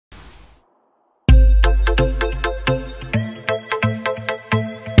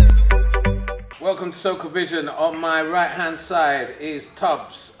welcome to Socavision. On my right hand side is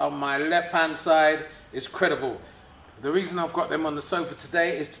Tubbs. On my left hand side is Credible. The reason I've got them on the sofa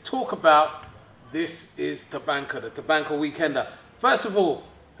today is to talk about this is Tabanca, the Tabanca Weekender. First of all,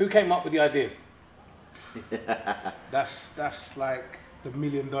 who came up with the idea? That's like the $1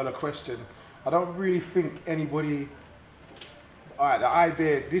 million question. I don't really think anybody. Alright, the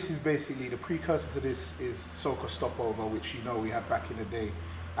idea, this is basically the precursor to this is Soca Stopover, which you know we had back in the day.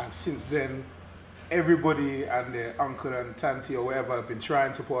 And since then, everybody and their uncle and tanty or whatever have been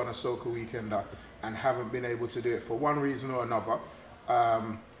trying to put on a Soca Weekender and haven't been able to do it for one reason or another.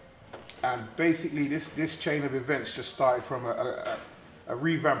 And basically this chain of events just started from a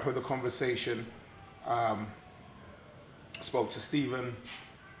revamp of the conversation. Spoke to Stephen,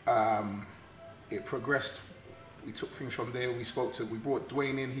 it progressed. We took things from there. We brought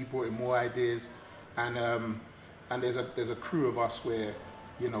Dwayne in. He brought in more ideas, and there's a crew of us where,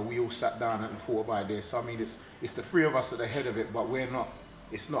 you know, we all sat down and thought of ideas. So I mean, it's the three of us at the head of it, but we're not.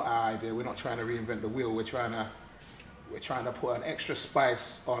 It's not our idea. We're not trying to reinvent the wheel. We're trying to put an extra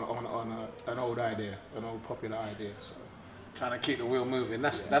spice on an old idea, an old popular idea. So Trying to keep the wheel moving.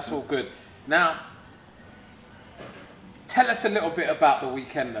 That's all good. Now, tell us a little bit about the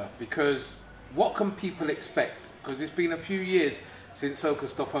Weekender, because what can people expect? Because it's been a few years since Soca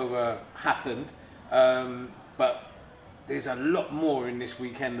Stopover happened, but there's a lot more in this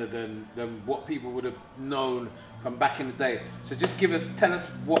Weekender than what people would have known from back in the day. So just tell us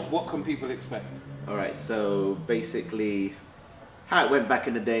what can people expect? All right, so basically how it went back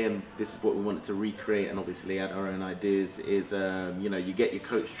in the day, and this is what we wanted to recreate and obviously add our own ideas, is you know, you get your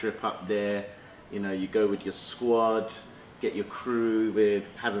coach trip up there, you know, you go with your squad, get your crew with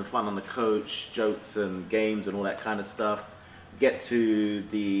having fun on the coach, jokes and games and all that kind of stuff. Get to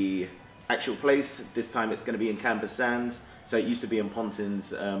the actual place. This time it's going to be in Camber Sands. So it used to be in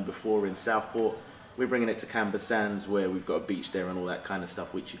Pontins before in Southport. We're bringing it to Camber Sands, where we've got a beach there and all that kind of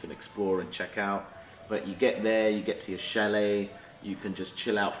stuff which you can explore and check out. But you get there, you get to your chalet, you can just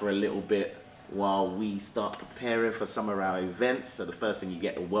chill out for a little bit while we start preparing for some of our events. So the first thing, you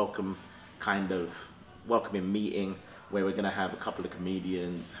get a welcoming meeting, where we're going to have a couple of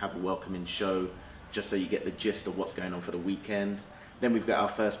comedians, have a welcoming show, just so you get the gist of what's going on for the weekend. Then we've got our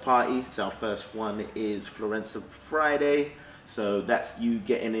first party. So our first one is Fluorescent Friday. So that's you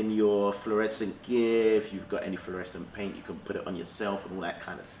getting in your fluorescent gear. If you've got any fluorescent paint, you can put it on yourself and all that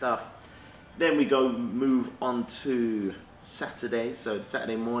kind of stuff. Then we move on to Saturday. So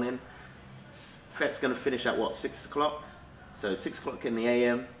Saturday morning, set's going to finish at what, 6 o'clock? So 6 o'clock in the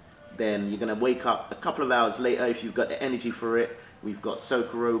AM. Then you're going to wake up a couple of hours later if you've got the energy for it. We've got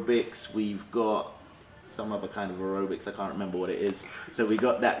soca aerobics, we've got some other kind of aerobics, I can't remember what it is. So we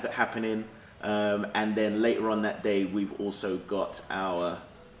got that happening. And then later on that day, we've also got our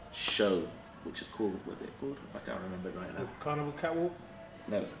show, which is called, what's it called? I can't remember it right now. the Carnival Catwalk?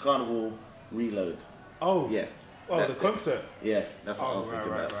 No, Carnival Reload. Oh. Yeah. Oh, the concert. Yeah, that's what I was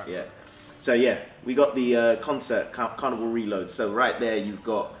thinking about. Right. Yeah. So yeah, we got the concert, Carnival Reload. So right there, you've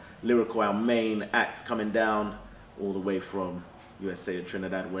got Lyrical, our main act, coming down all the way from USA or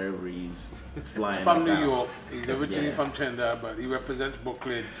Trinidad, wherever he's flying. From New York. He's originally from Trinidad, but he represents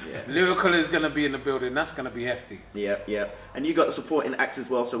Brooklyn. Yeah. Lyrical is going to be in the building. That's going to be hefty. Yeah, yeah. And you got the supporting acts as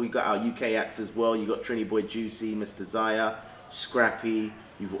well. So we got our UK acts as well. You got Trini Boy Juicy, Mr. Zaya, Scrappy.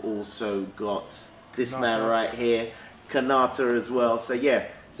 You've also got this man right here, Kanata as well. So yeah.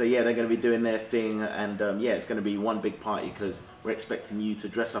 So yeah, they're going to be doing their thing, and yeah, it's going to be one big party because we're expecting you to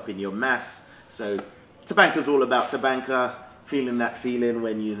dress up in your mass. So Tabanca's all about Tabanca, feeling that feeling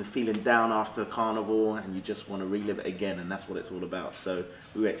when you're feeling down after carnival and you just want to relive it again, and that's what it's all about. So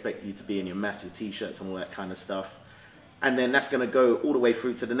we expect you to be in your mass, your t-shirts and all that kind of stuff. And then that's going to go all the way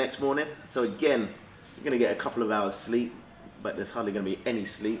through to the next morning. So again, you're going to get a couple of hours sleep, but there's hardly going to be any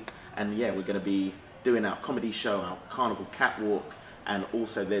sleep. And yeah, we're going to be doing our comedy show, our carnival catwalk. And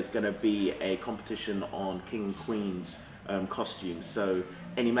also there's going to be a competition on King and Queen's costumes. So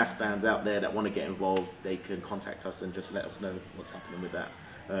any mass bands out there that want to get involved, they can contact us and just let us know what's happening with that.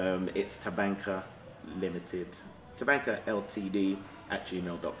 It's Tabanca Limited, Tabanca Ltd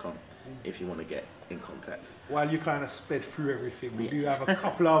 @gmail.com if you want to get in contact. While you kind of sped through everything, we do have a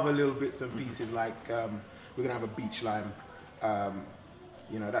couple of other little bits and pieces, like we're going to have a beach line.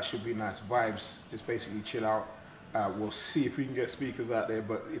 You know, that should be nice vibes, just basically chill out. We'll see if we can get speakers out there,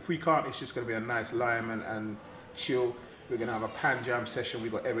 but if we can't, it's just going to be a nice lime and chill. We're going to have a pan jam session.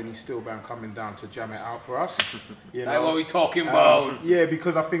 We've got Ebony Steel Band coming down to jam it out for us. You know? That's what we talking about. Yeah,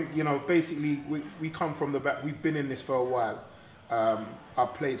 because I think, you know, basically we come from the back. We've been in this for a while.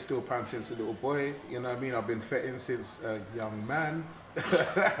 I've played steel pan since a little boy, you know what I mean? I've been fetting since a young man.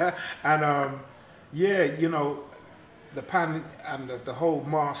 Yeah, you know, the pan and the whole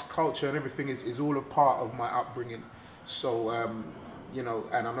mask culture and everything is all a part of my upbringing. So, you know,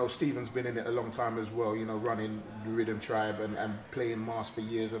 and I know Stephen's been in it a long time as well, you know, running the Rhythm Tribe and playing mask for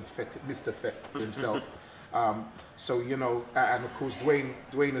years and Mr. Fett himself. So, you know, and of course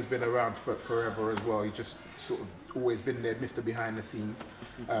Dwayne has been around for forever as well. He's just sort of always been there, Mr. Behind the Scenes.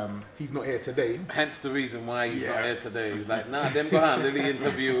 He's not here today. Hence the reason why he's not here today. He's like, nah, them go handle the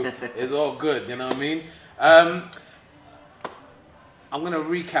interview. It's all good, you know what I mean? I'm going to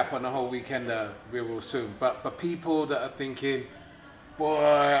recap on the whole weekend real soon. But for people that are thinking, boy,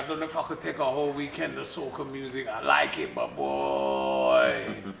 I don't know if I could take a whole weekend of soca music. I like it, but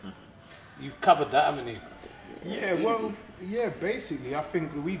boy, you've covered that, haven't you? Yeah, well, yeah. Basically, I think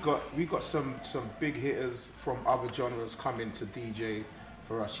we got some big hitters from other genres coming to DJ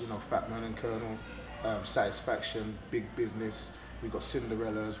for us. You know, Fat Man and Colonel, Satisfaction, Big Business. We got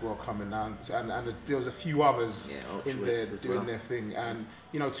Cinderella as well coming down, and there was a few others in there doing their thing. And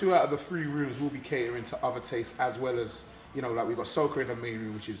you know, 2 out of the 3 rooms will be catering to other tastes as well as, you know, like we've got soca in the main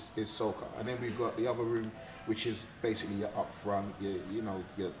room, which is soca, and then we've got the other room, which is basically your upfront, you know,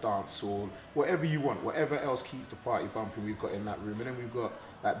 your dance hall, whatever you want, whatever else keeps the party bumping, we've got in that room. And then we've got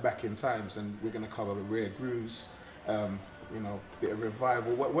like Back in Times, and we're gonna cover the rare grooves, you know, bit of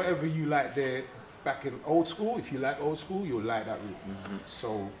revival, whatever you like there. Back in old school, if you like old school, you'll like that room.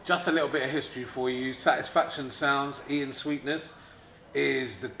 So just a little bit of history for you. Satisfaction Sounds, Ian Sweetness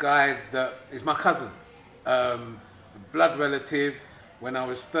is the guy that is my cousin, blood relative. When I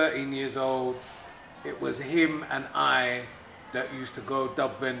was 13 years old, it was him and I that used to go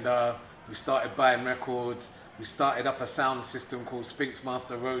dub vendor. We started buying records. We started up a sound system called Sphinx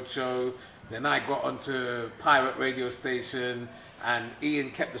Master Roadshow. Then I got onto pirate radio station, and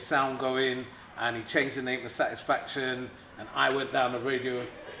Ian kept the sound going, and he changed the name to Satisfaction, and I went down the radio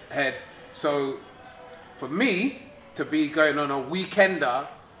head. So for me to be going on a weekender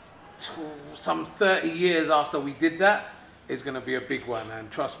some 30 years after we did that is going to be a big one.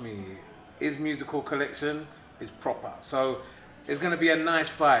 And trust me, his musical collection is proper. So it's going to be a nice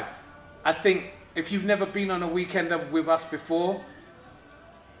vibe. I think if you've never been on a weekender with us before,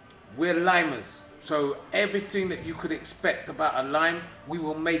 we're limers. So everything that you could expect about a lime, we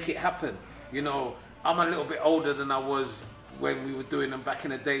will make it happen. You know, I'm a little bit older than I was when we were doing them back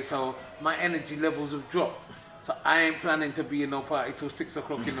in the day, so my energy levels have dropped. So I ain't planning to be in no party till 6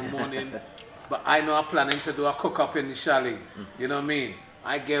 o'clock in the morning, but I know I'm planning to do a cook up in the chalet. You know what I mean?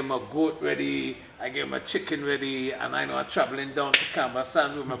 I get my goat ready, I get my chicken ready, and I know I'm traveling down to Canberra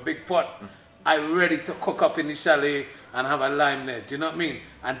Sands with my big pot. I'm ready to cook up in the chalet and have a lime there. Do you know what I mean?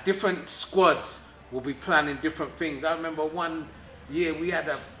 And different squads will be planning different things. I remember one year we had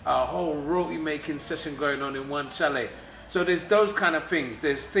a whole roti making session going on in one chalet. So there's those kind of things.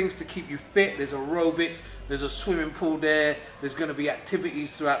 There's things to keep you fit. There's aerobics. There's a swimming pool there. There's going to be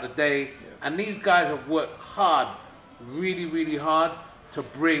activities throughout the day. And these guys have worked hard, really, really hard, to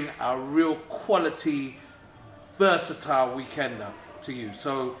bring a real quality, versatile weekender to you.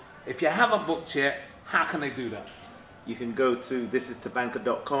 So if you haven't booked yet, how can they do that? You can go to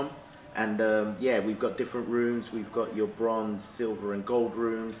thisistabanca.com. And yeah, we've got different rooms. We've got your bronze, silver, and gold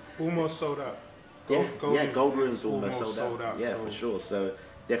rooms. Almost sold out. Gold rooms almost sold out. Yeah, so. for sure. So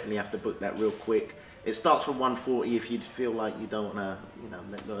definitely have to book that real quick. It starts from 140 if you feel like you don't want to, you know,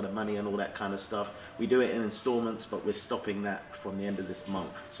 make a lot of money and all that kind of stuff. We do it in installments, but we're stopping that from the end of this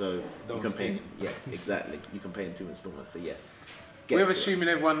month. So you can pay. Yeah, exactly. You can pay in 2 installments. So yeah. We're assuming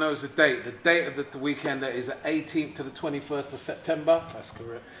everyone knows the date. The date of the weekender is the 18th to the 21st of September. That's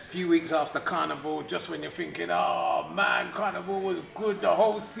correct. A few weeks after Carnival, just when you're thinking, oh man, Carnival was good the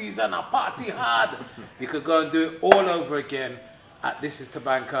whole season, I party hard. You could go and do it all over again at This Is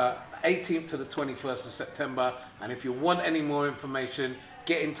Tabanca, 18th to the 21st of September. And if you want any more information,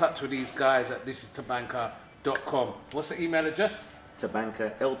 get in touch with these guys at thisistabanca.com. What's the email address?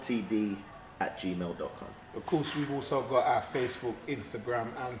 tabancaltd@gmail.com. Of course, we've also got our Facebook,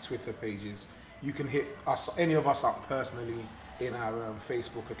 Instagram, and Twitter pages. You can hit us, any of us up personally in our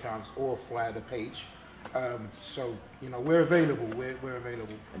Facebook accounts or via the page. So, you know, we're available. We're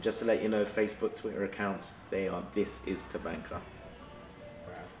available. And just to let you know, Facebook, Twitter accounts, they are This Is Tabanca.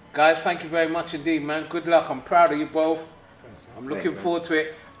 Guys, thank you very much indeed, man. Good luck. I'm proud of you both. Thanks, I'm looking forward to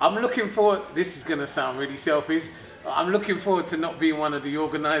it. I'm looking forward, this is going to sound really selfish, I'm looking forward to not being one of the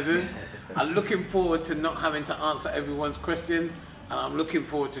organisers. I'm looking forward to not having to answer everyone's questions. And I'm looking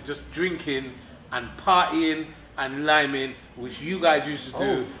forward to just drinking and partying and liming, which you guys used to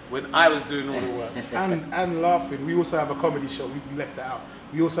do when I was doing all the work. And laughing. We also have a comedy show. We left that out.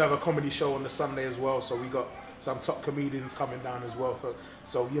 We also have a comedy show on the Sunday as well. So we got some top comedians coming down as well.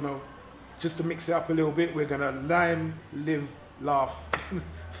 So, you know, just to mix it up a little bit, we're gonna lime, live, laugh,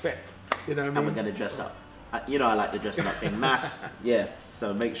 fet. You know what I mean? And we're gonna dress up. You know I like the dressing up thing. Mass, yeah.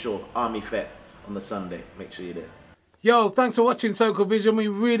 So make sure Army Fet on the Sunday. Make sure you're there. Yo, thanks for watching Socavision. We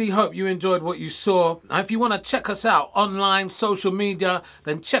really hope you enjoyed what you saw. Now, if you want to check us out online, social media,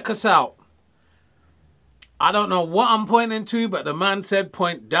 then check us out. I don't know what I'm pointing to, but the man said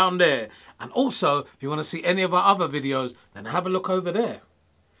point down there. And also, if you want to see any of our other videos, then have a look over there.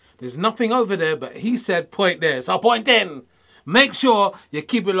 There's nothing over there, but he said point there. So point in. Make sure you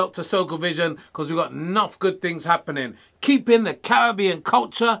keep it locked to Socavision because we've got enough good things happening. Keeping the Caribbean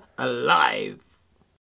culture alive.